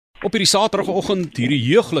Op hierdie Saterdagoggend, hierdie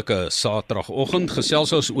jeuglike Saterdagoggend,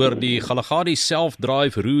 gesels ons oor die KGALAGADI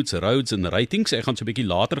SELFDRIVE routes en ratings. Ek gaan so 'n bietjie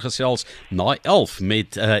later gesels na 11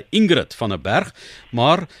 met Ingrid van Berg,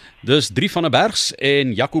 maar dis 3 van Bergs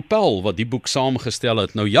en Jaco Powell wat die boek saamgestel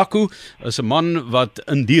het. Nou Jaco is 'n man wat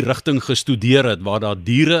in die rigting gestudeer het waar daar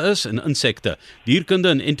diere is en insekte. Dierkunde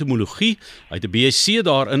en Entomologie. Hy het 'n B.Sc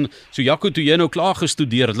daarin. So Jaco, toe jy nou klaar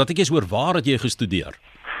gestudeer het, laat ek eers oor waar het jy gestudeer?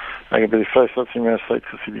 Ek het by die Vrystaatse Universiteit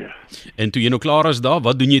gestudeer. En toe jy nou klaar is daar,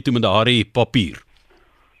 wat doen jy toe met daardie papier?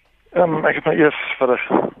 Ek het nou eers vir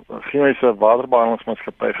 'n chemiese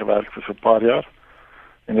waterbehandelingsmaatskappy gewerk vir so 'n paar jaar.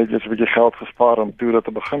 En net eers 'n bietjie geld gespaar om toere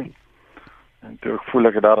te begin. En toe ek voel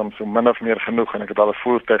ek het daarom so min of meer genoeg en ek het al 'n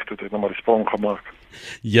voertuig toe het nou maar die sprong gemaak.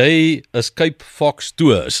 Jy is Cape Fox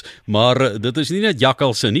toes, maar dit is nie net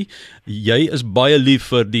jakkalse nie. Jy is baie lief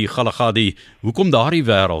vir die KGALAGADI. Hoekom daardie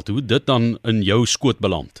wêreld? Hoe dit dan in jou skoot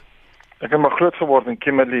beland? Ek het maar groot geword in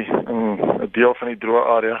Kimberley, in 'n deel van die droë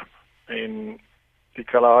area. En die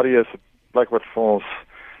Kalahari is 'n plek wat vir ons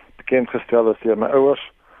bekend gestel is deur my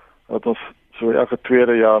ouers. Wat ons so elke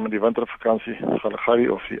tweede jaar met die wintervakansie KGALAGADI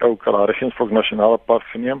of die ou Kalahari Nasionale Park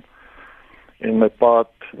geneem. En my pa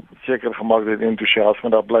het seker gemaak dat die entoesiasme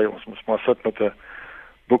daar bly. Ons moes maar sit met 'n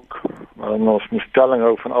boek waarin ons moes telling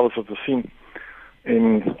hou van alles wat ons sien.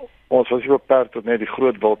 En ons was nie beperk tot net die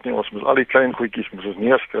groot wild nie. Ons moes al die klein goedjies moes ons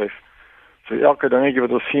neerskryf. So elke dingetjie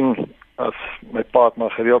wat ons sien, as my pa het maar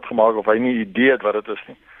gereeld gemaak of hy nie idee het wat dit is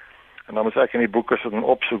nie. En dan moes ek in die boeke sit en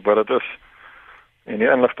opsoek wat dit is. En die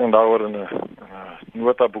inligting daaroor in 'n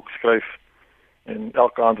notaboek skryf. En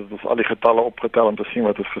elke aand het ons al die getalle opgetel om te sien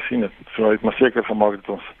wat ons gesien het. So hy het maar seker gemaak dat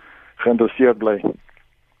ons geïnteresseerd bly.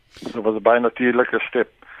 So dit was 'n baie natuurlike stap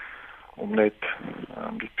om net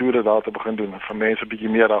die toere daar te begin doen en vir mense 'n bietjie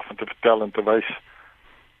meer daarvan te vertel en te wys.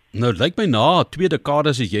 Nou, lyk my na 2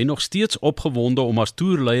 dekades is jy nog steeds opgewonde om as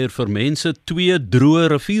toerleier vir mense 2 droë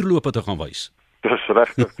rivierlope te gaan wys. Dis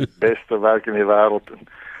regtig die beste werk in die wêreld.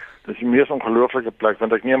 Dis die mees ongelooflike plek,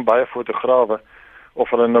 want ek neem baie fotograwe, of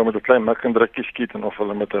hulle nou met 'n klein mik en drukkie skiet en of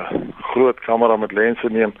hulle met 'n groot kamera met lense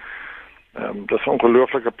neem. Dis 'n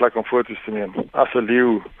ongelooflike plek om foto's te neem. As 'n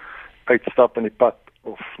leeu uitstap in die pad,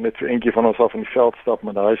 of net so eentjie van ons af in die veld stap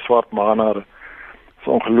met daai swart manare. Dis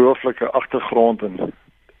 'n ongelooflike agtergrond en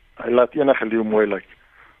hy laat enige leeu mooi lyk.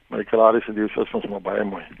 Maar die Kalahari se leeu is ons maar baie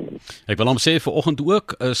mooi. Ek wil hom sê vanoggend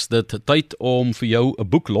ook is dit tyd om vir jou 'n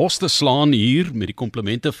boek los te slaan hier met die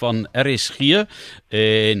komplimente van RSG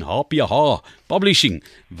en HPH Publishing,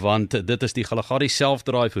 want dit is die KGALAGADI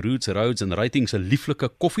SELFDRIVE routes en ratings, 'n lieflike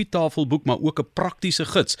koffietafelboek, maar ook 'n praktiese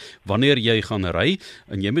gids wanneer jy gaan ry.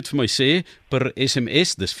 En jy moet vir my sê per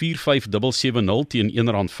SMS, dis 45770 teen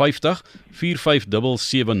R1.50,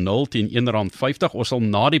 45770 teen R1.50. Ons sal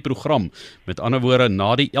na die program, met ander woorde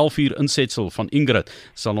na die 11 uur insetsel van Ingrid,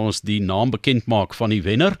 sal ons die naam bekend maak van die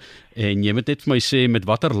wenner. En jy moet net vir my sê met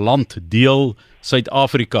watter land deel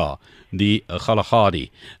Suid-Afrika die KGALAGADI.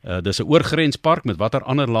 Dis 'n oorgrenspark, met watter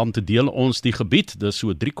ander land deel ons die gebied? Dis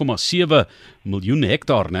so 3,7 miljoen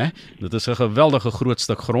hektaar, né? Dit is 'n geweldige groot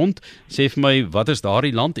stuk grond. Sê vir my, wat is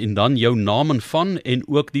daardie land? En dan jou naam en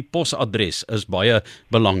ook die posadres is baie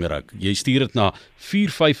belangrik. Jy stuur dit na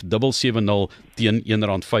 45770 teen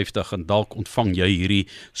R1.50 en dalk ontvang jy hierdie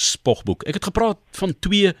spogboek. Ek het gepraat van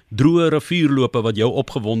 2 droë rivierlope wat jou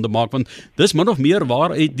opgewonde maak, want dis min of meer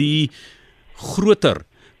waaruit die groter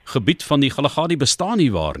gebied van die KGALAGADI bestaan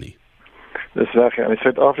nie waar nie. Dis reg, aan die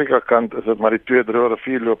Suid-Afrika kant is dit maar die 2 droë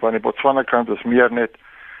rivierlope, aan die Botswana kant is meer net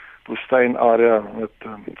woestynarea met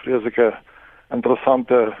vreeslike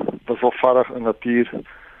interessante wisselvallige natuur.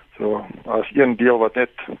 So as een deel wat net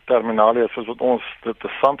terminalie is, soos wat ons dit 'n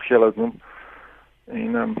sandgeel noem.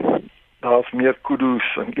 En daar's meer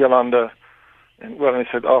kudu's en elande en oor aan die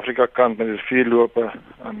Suid-Afrika kant met die rivierlope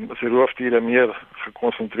en is die roofdiere meer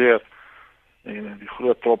gekonsentreer. En die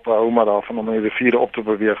groot troppe hou maar daarvan om die riviere op te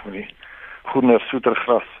beweeg met die groene soeter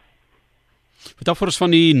gras. Vertel vir ons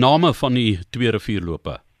van die name van die 2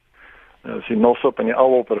 rivierlope. Dis die Nosop en die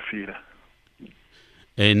Ouop riviere.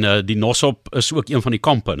 En die Nosop is ook een van die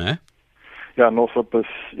kampe, né? Ja, Nosop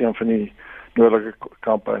is een van die noordelike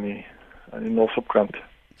kampe aan die Nosop kant.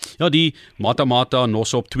 Ja, die Mata,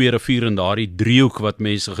 Nosop, 2 riviere en daardie driehoek wat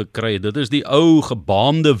mense gekry het. Dit is die ou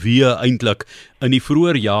gebaande weë eintlik in die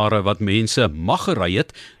vroeë jare wat mense mag gery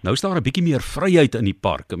het. Nou is daar 'n bietjie meer vryheid in die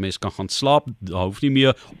park. 'n Mens kan gaan slaap, daar hoef nie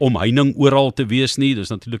meer omheining oral te wees nie. Dis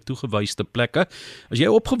natuurlik toegewyste plekke. Is jy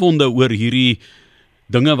opgewonde oor hierdie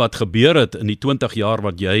dinge wat gebeur het in die 20 jaar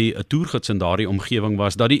wat jy 'n toergids in daardie omgewing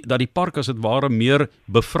was, dat die park as dit ware meer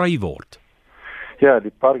bevry word? Ja,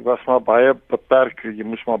 die park was maar baie beperk. Jy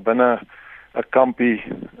moes maar binne 'n kampie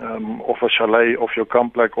of 'n chalet of jou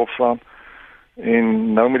kampplek opslaan.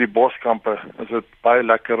 En nou met die boskampe is dit baie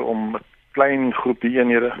lekker om 'n klein groepie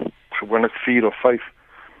eenhede, gewoonlik 4 of 5,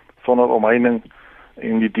 sonder omheining,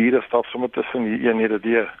 en die diere stap sommer tussen die eenhede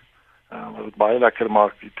deur. Wat dit baie lekker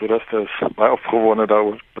maak. Die toeriste is baie opgewonde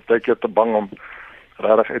daaroor. Partykeer te bang om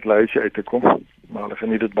regtig uit hulle huisie uit te kom, maar hulle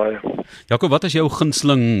geniet dit baie. Jaco, wat is jou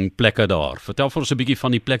gunsteling plekke daar? Vertel vir ons 'n bietjie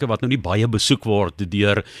van die plekke wat nou nie baie besoek word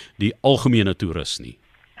deur die algemene toerist nie.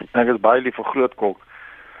 Ek is baie lief vir Grootkolk,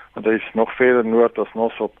 want hy is nog verder noord as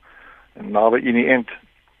Nosop, en naby Iniënt,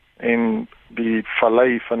 en die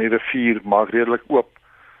vallei van die rivier maak redelik oop,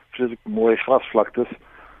 vreeslik mooi grasvlaktes,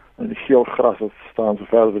 en die geel gras wat staan so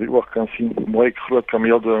ver as wat die oog kan sien, mooi groot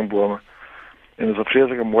kameeldoringbome, en dit is 'n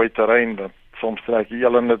vreeslike mooi terrein, dat soms trek jy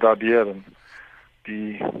elende daardeur, en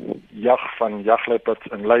die jag van jagluiperds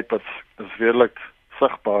en luiperds is redelik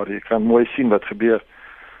sigbaar, jy kan mooi sien wat gebeur.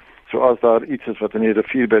 So as daar iets is wat in die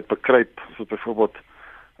rivierbed bekruip, soos byvoorbeeld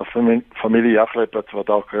 'n familie jagluiperds wat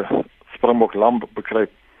dalk 'n springbok lam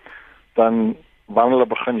bekruip, dan wanneer hulle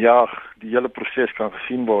begin jag, die hele proses kan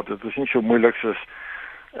gesien word. Dit is nie so moeilik soos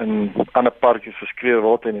in ander parkies verskreeu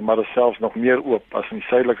word nie, maar dit is selfs nog meer oop as in die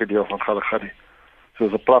suidelike deel van Kalahari. So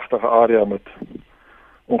is 'n pragtige area met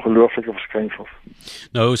ongelooflike verskynsels.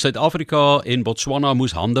 Nou, Suid-Afrika en Botswana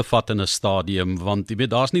moes hande vat in 'n stadium, want jy weet,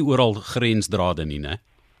 daar's nie oral grensdrade nie, né?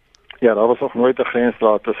 Ja, daar was nog nooit 'n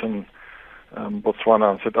grensdraad tussen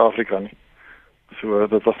Botswana en Suid-Afrika nie. So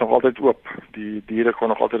dit was nog altyd oop. Die diere kon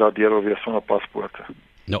nog altyd daar deur wees sonder paspoorte.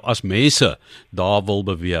 Nou, as mense daar wil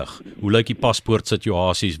beweeg, hoe lyk die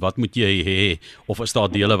paspoortsituasies? Wat moet jy hê? Of is daar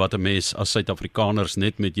dele wat 'n mens as Suid-Afrikaners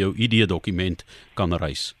net met jou ID-dokument kan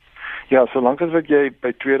reis? Ja, solank as wat jy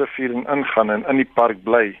by tweede viering ingaan en in die park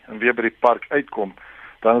bly en weer by die park uitkom,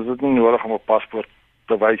 dan is dit nie nodig om 'n paspoort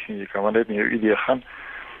te wys nie. Jy kan maar net met jou ID gaan.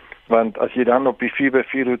 Want as jy dan op die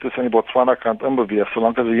 4x4 roetes aan die Botswana kant inbeweeg,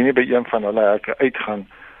 solank as jy nie by een van hulle hekke uitgaan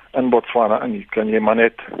in Botswana in, kan jy maar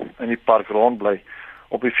net in die park rondbly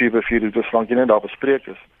op die 4x4 roetes, solank jy net daar bespreek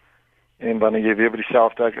is. En wanneer jy weer by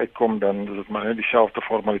dieselfde hek uitkom, dan is dit maar net dieselfde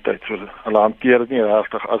formaliteit. So hulle hanteer dit nie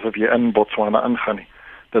regtig asof jy in Botswana ingaan nie.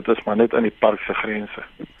 Dit is maar net in die park se grense.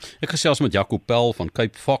 Ek gesels met Jaco Powell van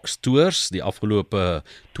Cape Fox Tours die afgelope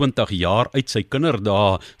 20 jaar uit sy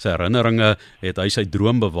kinderdae, sy herinneringe, het hy sy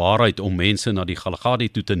droom bewaarheid om mense na die Galagadi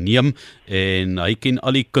toe te neem, en hy ken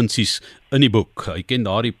al die kunsies in die boek. Hy ken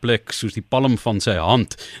daardie plek soos die palm van sy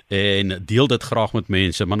hand en deel dit graag met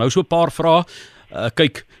mense. Maar nou so 'n paar vrae.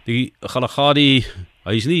 Kyk, die Galagadi,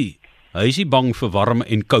 hy is nie bang vir warm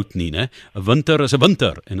en koud nie, né? 'n winter is 'n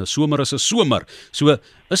winter en 'n somer is 'n somer. So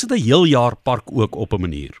is dit 'n heel jaar park ook op 'n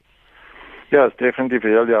manier. Ja, is definitief 'n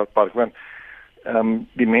heel jaar park, want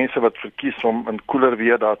die mense wat verkies om in koeler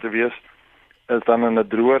weer daar te wees, is dan in 'n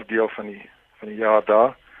droër deel van die jaar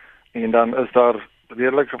daar, en dan is daar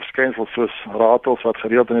redelike verskynsels soos ratels wat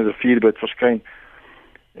gereeld in die rivierbed verskyn,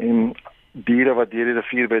 en diere wat deur die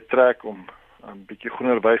rivierbed trek om 'n bietjie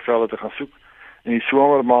groener weivelde te gaan soek. In die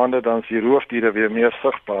somermaande dan is die roofdiere weer meer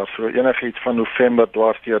sigbaar. So enigiets van November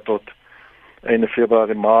dwarsteer tot einde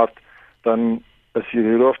Februarie, Maart, dan is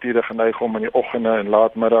die roofdiere geneig om in die oggende en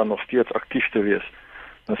laatmiddag nog steeds aktief te wees.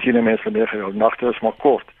 Dan sien die mense meer gereeld. Nagte is maar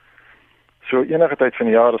kort. So enige tyd van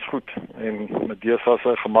die jaar is goed. En met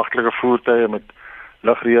deesdae gemaklike voertuie met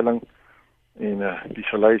ligreëling en die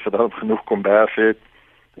chaleis wat daar genoeg kombers het,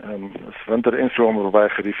 is winter en somer baie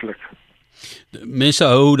gerieflik. Mense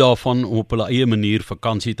hou daarvan om op hulle eie manier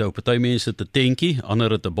vakansie te hou. Party mense het 'n tentjie, ander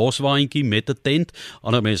het 'n boswaantjie met 'n tent,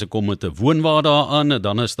 ander mense kom met 'n woonwa daaraan,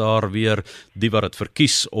 dan is daar weer die wat dit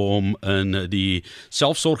verkies om in die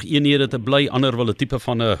selfsorgeenhede te bly, ander wil 'n tipe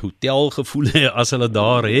van 'n hotelgevoel hê as hulle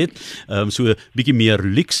daar het, so bietjie meer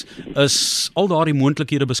luks. Is al daardie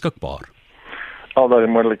moontlikhede beskikbaar? Al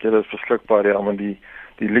daardie moontlikhede is beskikbaar, ja, maar die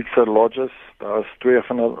luxe lodges, daar is 2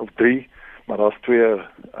 van hulle, of 3, maar daar is 2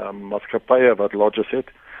 maatskappye wat lodges het.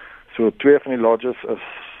 So 2 van die lodges is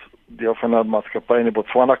deel van 'n maatskappy aan die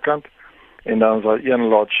Botswana kant, en dan is daar 1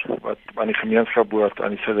 lodge wat aan die gemeenskap behoort aan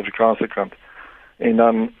die Suid-Afrikaanse kant. En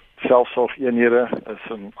dan selfsorgeenhede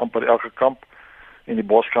is in amper elke kamp, en die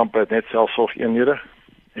boskampe het net selfsorgeenhede,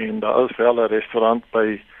 en daar is wel 'n restaurant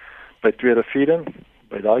by tweede viering,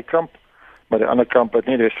 by daai kamp, maar die ander kamp het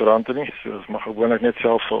nie restaurante nie, so is maar gewoonlik net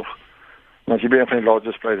selfsorg. Maar as jy by een van die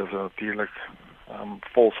lodges bly, dan is natuurlijk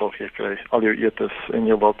volsorg jy kry, al jou etes en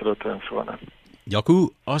jou wildroute en so aan. Jaco,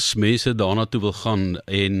 as mense daarna toe wil gaan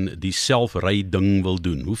en die selfry ding wil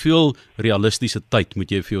doen, hoeveel realistiese tyd moet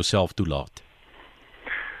jy vir jouself toelaat?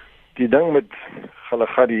 Die ding met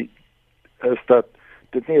Galagadi is dat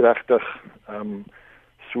dit nie regtig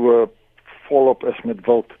so volop is met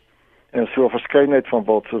wild. en so 'n verskeidenheid van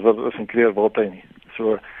wild soos wat is in Kruger Wildtuin nie.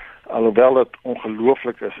 So alhoewel dit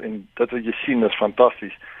ongelooflik is en dit wat jy sien is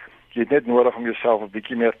fantasties. Jy het net nodig om jouself 'n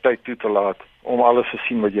bietjie meer tyd toe te laat om alles te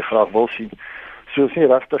sien wat jy graag wil sien. So is nie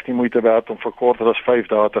regtig die moeite werd om vir korter as 5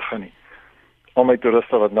 dae te gaan nie. Al my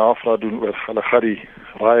toeriste wat navraag doen oor Kalahari,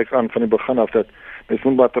 raai ek aan van die begin af dat mens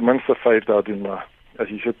moet maar ten minste 5 dae doen, maar as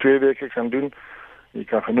jy so 2 weke kan doen, jy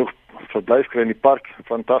kan genoeg verblyf kry in die park,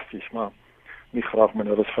 fantasties, maar nie graag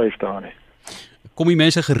minder as 5 dae nie. Kom die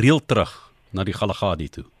mense gereeld terug na die Kalahari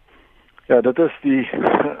toe? Ja, dit is die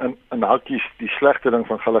in hakies die slegte ding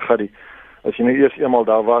van Kalahari. As jy nou eers eenmal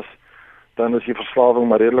daar was, dan is die verslawing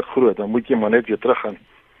maar redelik groot, dan moet jy maar net weer teruggaan.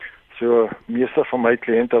 So, meeste van my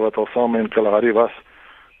kliënte wat al saam in Kalahari was,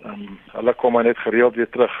 hulle kom maar net gereeld weer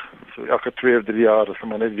terug. So elke 2 of 3 jaar is hulle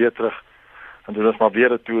maar net weer terug. En doen ons maar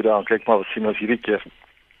weer 'n toer daar, en kyk maar wat sien ons hierdie keer.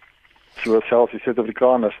 So selfs die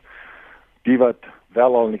Suid-Afrikaners, die wat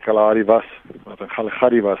wel al in die Kalahari was, wat in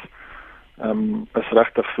Kalahari was, is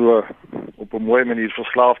regtig so op 'n mooi manier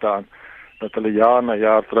verslaaf daaraan, dat hulle jaar na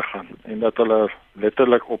jaar teruggaan, en dat hulle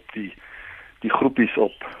letterlik op die groepies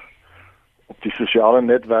op die sosiale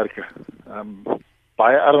netwerke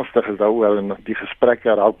baie ernstig is daaroor, en die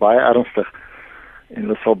gesprekke raak baie ernstig, en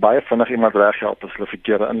dit sal baie vinnig iemand reghelp as hulle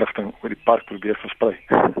verkeerde inligting oor die park probeer versprei.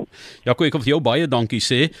 Jaco, ek wil vir jou baie dankie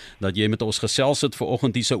sê dat jy met ons gesels het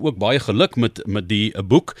vanoggend. Hier sou ook baie geluk met die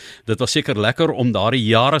boek. Dit was seker lekker om daardie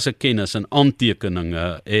jare se kennis en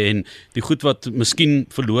aantekeninge en die goed wat miskien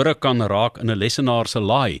verlore kan raak in 'n lesenaar se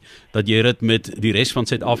laai, dat jy dit met die res van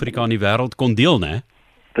Suid-Afrika en die wêreld kon deel, né?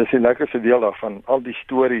 Dit is die lekkerste deel daarvan, al die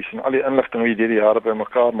stories en al die inligting wat jy deur die jare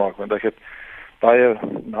bymekaar maak, want ek het baie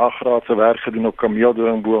nagraadse werk gedoen op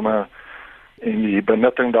kameeldoringbome en die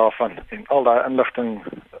benutting daarvan, en al daai inligting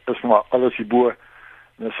is maar alles hierbo. En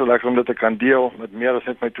dit is so lekker om dit te kan deel met meer as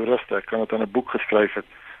net my toeriste. Ek kan dit in 'n boek geskryf het,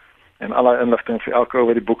 en al daai inligting vir elke ou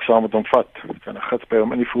wat die boek saam met hom vat. Ek kan 'n gids by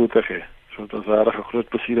hom in die voertuig hê. So dit is regtig 'n groot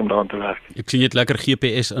plesier om daaraan te werk. Ek sien jy het lekker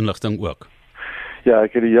GPS inligting ook. Ja,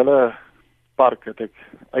 ek het die hele park het ek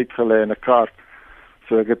uitgelê in 'n kaart,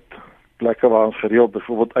 so ek het plekke waar ons gereeld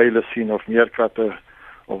byvoorbeeld eile sien of meerkatte,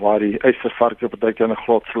 of waar die eistervarke partykeer in 'n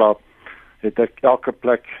grot slaap, het ek elke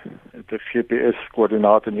plek het ek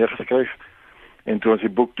GPS-koördinate neergeskryf, en toe ons die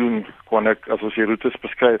boek doen, kon ek, as ons die roetes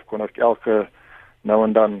beskryf, kon ek elke nou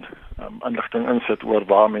en dan inligting insit oor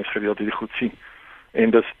waar mens gereeld hierdie goed sien.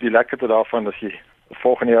 En dis die lekkerte daarvan, as jy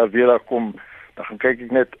volgende jaar weer daar kom, dan gaan kyk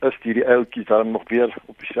ek net, is die uiltjies dan nog weer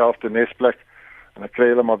op dieselfde nesplek, en dan kry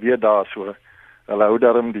hulle maar weer daar, so hulle hou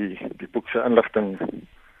daarom die boek se inligting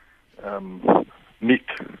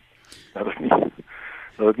niet. Dat is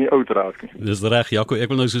nie oud raak nie. Dis reg, Jaco, ek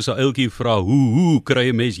wil nou soos 'n uiltjie vra, hoe kry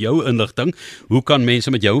 'n mens jou inligting? Hoe kan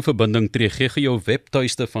mense met jou in verbinding tree? Gee jou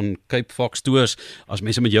webtuiste van Cape Fox Tours as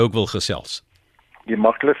mense met jou ook wil gesels. Die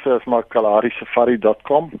maklikste is maar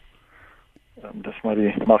kalaharisafari.com. Dis maar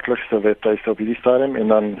die maklikste webtuiste op hierdie stadium, en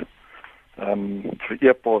dan vir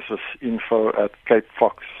e-pos is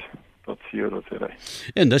info@capefox.co.za.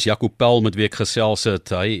 En dis Jaco Powell met wie ek gesels het.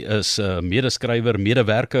 Hy is medeskrywer,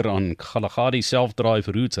 medewerker aan KGALAGADI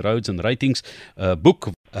SELFDRIVE, Roads and Ratings boek.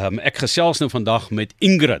 Ek gesels nou vandag met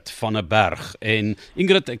Ingrid van 'n Berg. En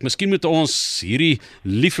Ingrid, miskien moet ons hierdie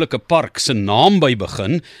lieflike park se naam by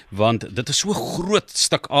begin, want dit is so groot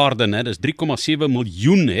stuk aarde, né? Dis 3,7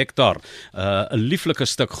 miljoen hektaar, 'n lieflike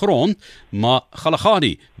stuk grond, maar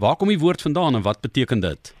Kalahari, waar kom die woord vandaan en wat beteken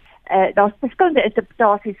dit? Daar's verskillende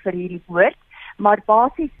interpretasies vir hierdie woord, maar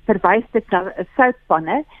basies verwys dit na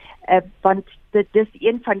soutpanne, want dit is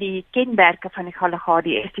een van die kenmerke van die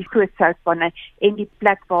Kalahari, is die groot soutpanne en die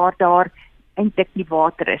plek waar daar eintlik nie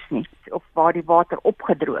water is nie, of waar die water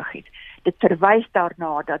opgedroog het. Dit verwys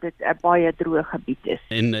daarna dat dit 'n baie droë gebied is.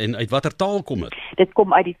 En uit watter taal kom dit? Dit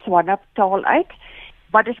kom uit die Tswana taal uit,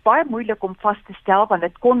 maar dit is baie moeilik om vas te stel, want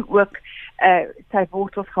dit kon ook sy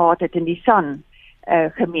wortels gehad het in die San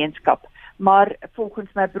gemeenskap. Maar volgens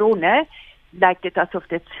my bronne lyk dit asof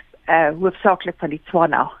dit hoofsaaklik van die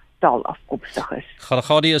Tswana taal afkomstig is.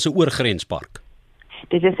 Kalahari is 'n oorgrenspark.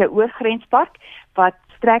 Dit is 'n oorgrenspark wat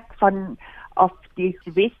strek van af die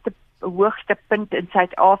weste hoogste punt in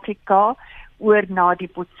Suid-Afrika oor na die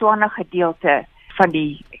Botswana gedeelte van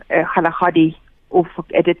die Kalahari, of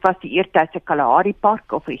dit was die eertydse Kalahari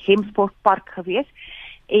Park of die Gemsbos Park gewees,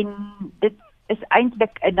 en dit is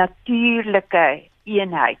eintlik 'n natuurlike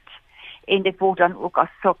eenheid, en dit word dan ook as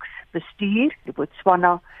sulks bestuur, die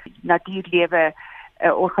Botswana Natuurlewe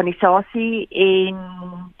organisasie en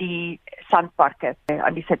die sandparke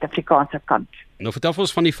aan die Suid-Afrikaanse kant. Nou vertel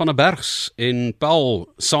ons van die Van der Bergs en Powell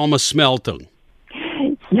samesmelting.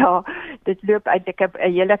 Ja, dit loop eintlik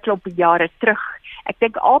 'n hele klomp jare terug. Ek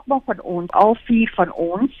dink almal van ons, al 4 van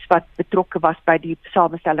ons wat betrokke was by die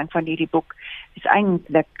samestelling van hierdie boek, is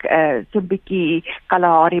eintlik so 'n bietjie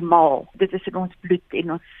Kalahari mal. Dit is in ons bloed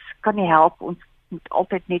en ons kan nie help, ons moet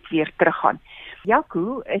altyd net weer teruggaan.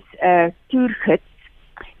 Jaco is 'n toergids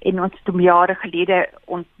en ons het hom jare gelede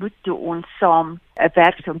ontmoet toe ons saam 'n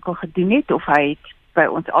werkswinkel gedoen het, of hy het by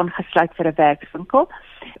ons aangesluit vir 'n werkswinkel,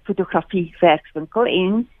 fotografie werkswinkel,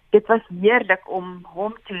 en dit was heerlik om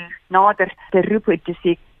hom nader te roep en te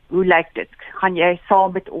sê, hoe lyk dit? Gaan jy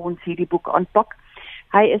saam met ons hierdie boek aanpak?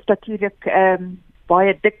 Hy is natuurlik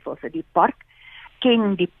baie dikwels in die park,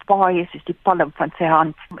 ken die paaie soos die palm van sy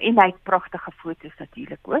hand, en hy het pragtige foto's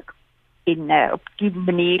natuurlik ook. En op die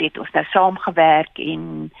manier het ons nou saamgewerk,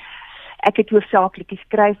 en ek het hoofsaaklik die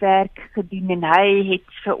skryfwerk gedoen, en hy het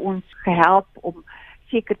vir ons gehelp om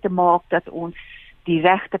seker te maak dat ons die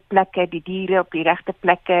regte plekke, die diere op die regte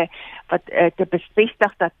plekke, wat te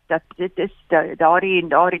bevestig dat dit is, daardie en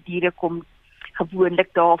daardie diere kom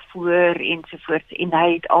gewoonlik daarvoor, ensovoorts, en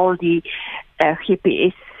hy het al die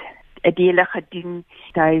GPS dele gedoen,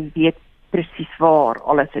 hy weet presies waar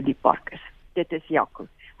alles in die park is. Dit is Jaco.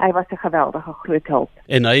 Hy was 'n geweldige groot hulp.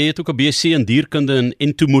 En hy het ook 'n B.Sc in Dierkunde en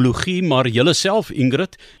Entomologie, maar julle self,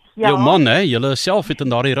 Ingrid, Ja. jou man, julle self het in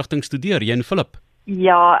daardie rigting studeer, jy en Philip.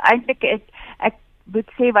 Ja, eintlik ek moet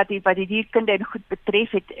sê wat die dierkunde en goed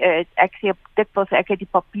betref, ek sê dikwels ek het die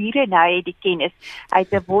papiere en hy het die kennis. Hy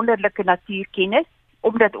het 'n wonderlike natuurkennis,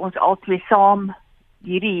 omdat ons albei saam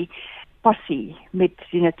hierdie passie met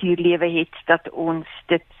die natuurlewe het, dat ons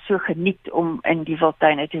dit so geniet om in die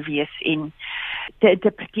wildtuine te wees en te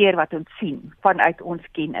interpreteer wat ons sien vanuit ons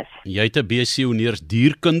kennis. Jy het 'n B.Sc Honeurs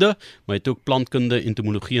Dierkunde, maar jy het ook plantkunde,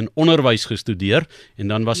 entomologie en onderwys gestudeer, en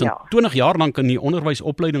dan was in 20 jaar lank in die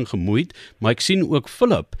onderwysopleiding gemoeid, maar ek sien ook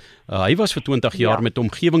Philip, hy was vir 20 jaar met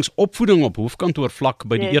omgewingsopvoeding op hoofkantoor vlak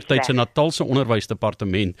by die eertydse Natalse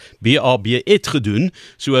onderwysdepartement, BABED gedoen,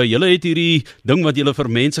 so julle het hierdie ding wat julle vir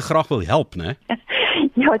mense graag wil help, né?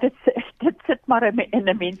 Ja, dit sit maar in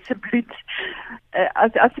 'n mens se bloed.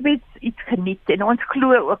 As mens iets geniet, en ons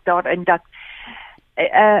glo ook daarin dat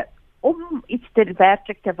om iets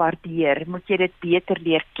werklik te waardeer, moet jy dit beter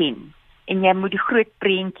leer ken. En jy moet die groot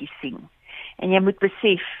prentjies sien. En jy moet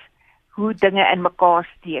besef hoe dinge in mekaar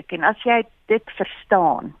steek. En as jy dit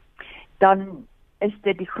verstaan, dan is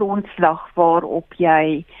dit die grondslag waarop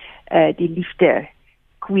jy die liefde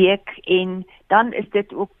kweek, en dan is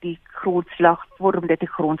dit ook die grondslag, vorm dit 'n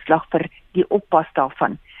grondslag vir die oppas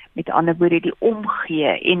daarvan. Met ander woorde, die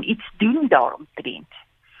omgee en iets doen daaromtrent.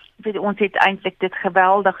 Ons het eintlik dit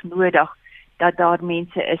geweldig nodig, dat daar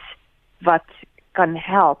mense is wat kan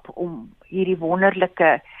help om hierdie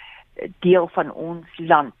wonderlike deel van ons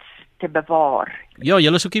land te bewaar. Ja,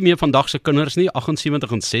 julle is ook nie meer vandag se kinders nie,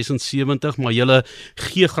 78 en 76, maar julle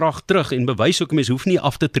gee graag terug en bewys ook, mense hoef nie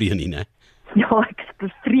af te tree nie, né? Ja, ek is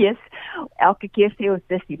bevrees. Elke keer sê ons,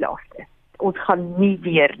 dis die laaste. Ons gaan nie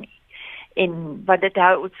weer nie. En wat dit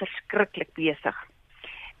hou ons verskriklik besig.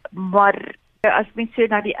 Maar as mens so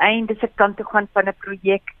na die einde se kant toe gaan van 'n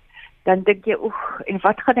projek, dan dink jy, en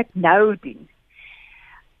wat gaan ek nou doen?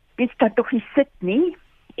 Mens kan tog nie sit nie,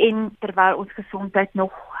 en terwyl ons gesondheid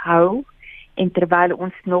nog hou, en terwyl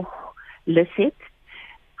ons nog lus het,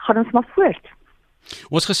 gaan ons maar voort.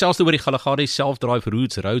 Ons gesels oor die KGALAGADI Selfdrive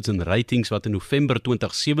Routes en Ratings wat in November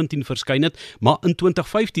 2017 verskyn het, maar in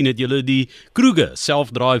 2015 het julle die Kruger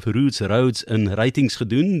Selfdrive Routes en Ratings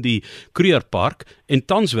gedoen, die Krugerpark, en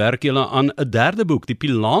tans werk julle aan 'n derde boek, die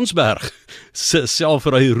Pilanesberg se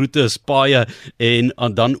selfry roetes, paaie, en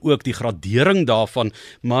dan ook die gradering daarvan,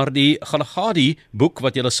 maar die KGALAGADI boek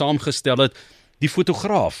wat julle saamgestel het, die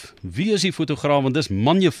fotograaf. Wie is die fotograaf? Want dis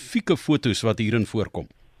magnifieke foto's wat hierin voorkom.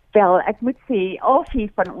 Wel, ek moet sê, al 4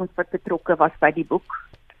 van ons wat betrokke was by die boek,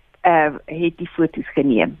 het die foto's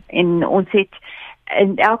geneem. En ons het,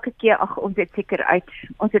 en elke keer, ons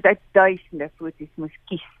het uit duisende foto's moes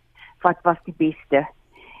kies, wat was die beste.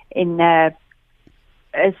 En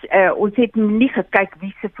ons het nie gekyk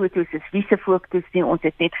wie se foto's is, wie se foto's nie, ons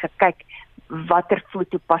het net gekyk, watter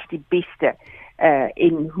foto pas die beste,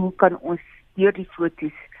 en hoe kan ons deur die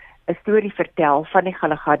foto's 'n storie vertel van die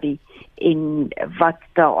KGALAGADI en wat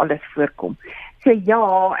daar alles voorkom. So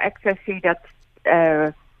ja, ek sou sê dat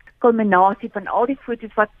kulminasie van al die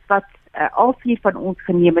foto's wat al 4 van ons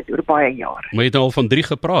geneem het oor baie jare. Maar jy het al van 3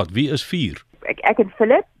 gepraat, wie is 4? Ek en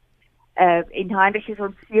Philip, en Heinrich is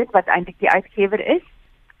ons seun wat eintlik die uitgewer is,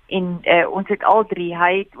 en ons het al 3,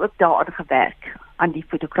 hy het ook daaraan gewerk, aan die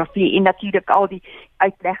fotografie, en natuurlik al die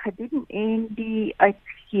uitleg gedoen, en die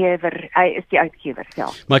uitgewer, hy is die uitgewer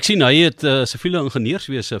self. Maar ek sien, hy het siviele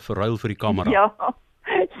ingenieurswese verruil vir die kamera.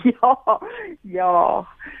 Ja.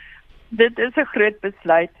 Dit is 'n groot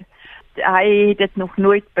besluit. Hy het dit nog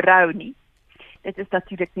nooit berou nie. Dit is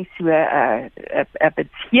natuurlik nie so 'n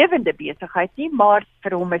winsgewende besigheid nie, maar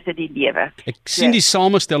vir hom is dit die lewe. Ek sien die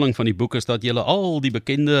samestelling van die boek is dat jy al die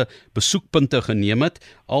bekende besoekpunte geneem het,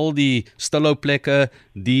 al die stilhouplekke,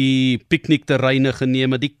 die piknikterreine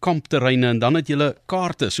geneem het, die kampterreine en dan het jy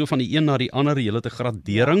kaarte, so van die een na die ander, jy het 'n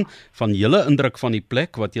gradering van julle indruk van die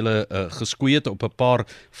plek wat jy geskoei het op 'n paar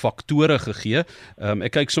faktore gegee.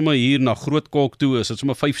 Ek kyk sommer hier na Grootkolk toe, is dit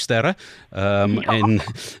sommer 5 sterre. En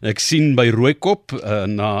ek sien by Rooikop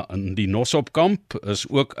na die Nosopkamp is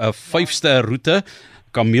ook 'n 5-ster roete.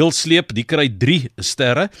 Kameelsleep, die kry 3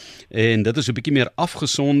 sterre en dit is 'n bietjie meer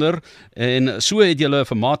afgesonder en so het julle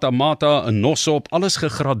vir Mata, 'n Nosop, alles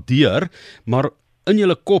gegradeer, maar in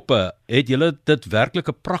julle koppe het julle dit werklik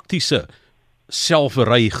 'n praktiese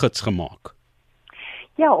selfry gids gemaak.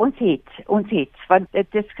 Ja, ons het, want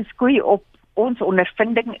dit is geskoei op ons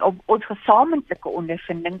ondervinding, op ons gesamentlike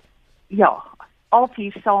ondervinding, ja, al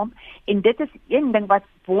 4 saam, en dit is een ding wat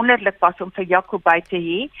wonderlik was om vir Jaco by te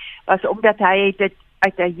hê, was omdat hy dit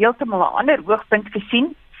uit 'n heeltemal 'n ander oogpunt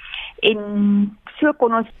gesien, en so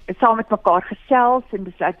kon ons saam met mekaar gesels, en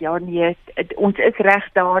besluit, ja nee, ons is reg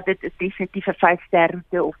daar, dit is definitief 'n 5-ster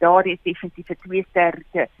roete, of daar is definitief 'n 2-ster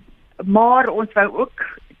roete, maar ons wou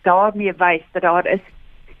ook daarmee wys, dat daar is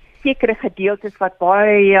sekere gedeeltes wat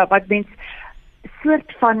mens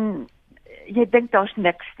soort van, jy dink daar's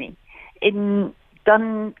niks nie, en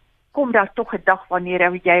dan kom daar tog 'n dag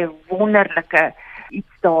wanneer jy wonderlike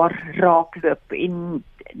iets daar raakloop, en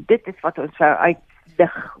dit is wat ons wou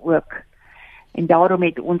uitlig ook, en daarom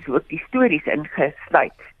het ons ook die stories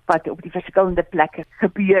ingesluit, wat op die verskillende plekke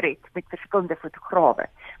gebeur het, met verskillende fotograwe,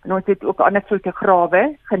 en ons het ook ander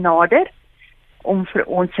fotograwe genader, om vir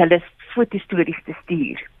ons hulle fotostories te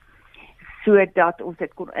stuur, sodat ons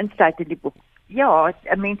dit kon insluit in die boek. Ja,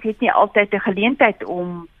 'n mens het nie altyd 'n geleentheid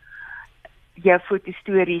om jou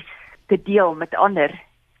fotostories te deel met ander.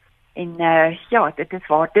 En ja, dit is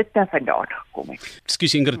waar dit vandaan gekom het.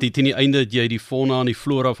 Ekskuus Ingrid, teen die einde het jy die fauna en die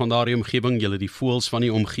flora van daardie omgewing, jy het die voëls van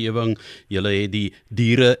die omgewing, jy het die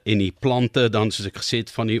diere en die plante dan soos ek gesê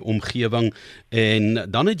het van die omgewing,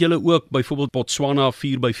 en dan het jy ook byvoorbeeld Botswana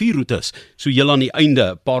 4x4 roetes, so jy aan die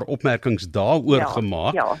einde 'n paar opmerkings daaroor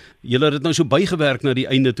gemaak. Ja. Jy het dit nou so bygewerk na die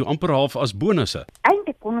einde toe, amper half as bonusse.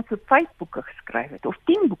 Eintlik kon ons so 5 boeke geskryf het, of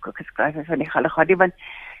 10 boeke geskryf het van die KGALAGADI, want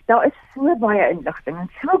daar is so baie inligting en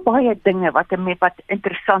so baie dinge wat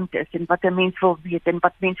interessant is en wat 'n mens wil weet en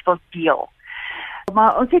wat mens wil deel.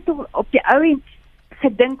 Maar ons het op die ou end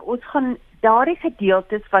gedink ons gaan daardie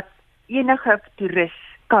gedeeltes wat enige toerist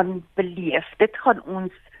kan beleef, dit gaan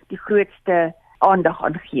ons die grootste aandag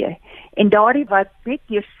aan gee. En daardie wat net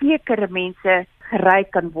deur sekere mense gery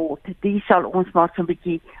kan word, die sal ons maar so 'n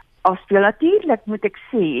bietjie afspeel. Natuurlik moet ek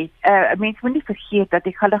sê, 'n mens moet nie vergeet dat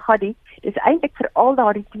die KGALAGADI is eintlik vir al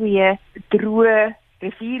daardie 2 droë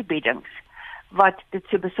rivierbeddings wat dit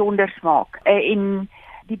so besonder maak. En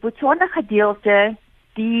die Botswana gedeelte,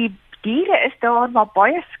 die diere is daar maar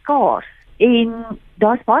baie skaars en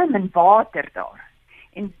daar's baie min water daar.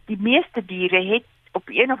 En die meeste diere het op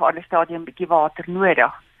een of ander stadium 'n bietjie water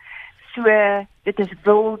nodig. So dit is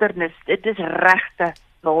wildernis, dit is regte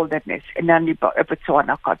wildernis en dan die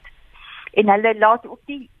Botswana kant. En hulle laat ook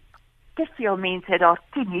nie te veel mense daar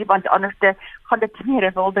toe nie, want anders gaan dit meer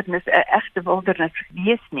 'n wildernis, 'n egte wildernis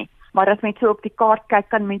wees nie. Maar as mens so op die kaart kyk,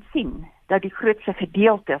 kan mens sien dat die grootste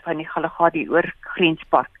gedeelte van die KGALAGADI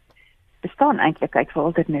oorgrenspark bestaan eintlik uit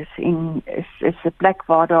wildernis en is 'n plek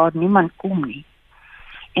waar daar niemand kom nie.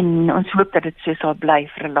 En ons hoop dat dit so sal bly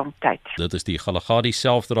vir 'n lang tyd. Dit is die KGALAGADI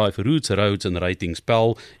Selfdrive Routes, Roads and Rating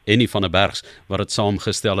spel en die van 'n Bergs wat dit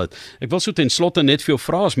saamgestel het. Ek wil so ten slotte net vir jou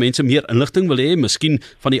vra, as mense meer inligting wil hê, miskien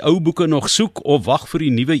van die ou boeke nog soek of wag vir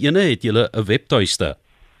die nuwe ene, het julle 'n webtuiste?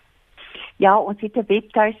 Ja, ons het 'n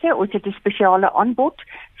webtuiste, ons het 'n spesiale aanbod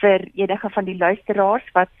vir enige van die luisteraars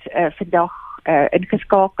wat vandag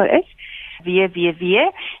ingeskakel is,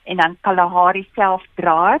 www en dan Kalahari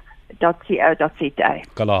Selfdrive.co.za.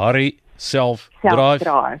 Kalahari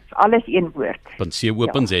Selfdrive, alles een woord.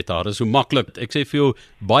 .co.za, daar is so maklik. Ek sê vir jou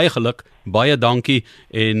baie geluk, baie dankie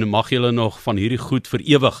en mag julle nog van hierdie goed vir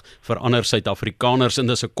ewig vir ander Suid-Afrikaners. En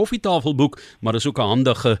dis 'n koffietafelboek, maar dis ook 'n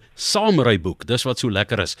handige saamryboek. Dis wat so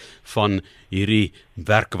lekker is van hierdie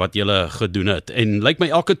werk wat julle gedoen het. En lyk my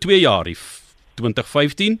elke 2 jaar,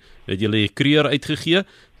 2015 het julle die Kreer uitgegee,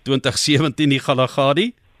 2017 die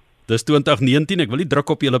KGALAGADI. Dis 2019, ek wil nie druk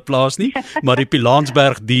op julle plaas nie, maar die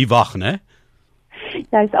Pilansberg die wag, né?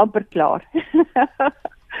 Hy is amper klaar.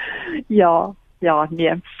 ja,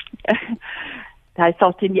 nee. Hy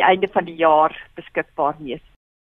sal teen die einde van die jaar beskikbaar wees.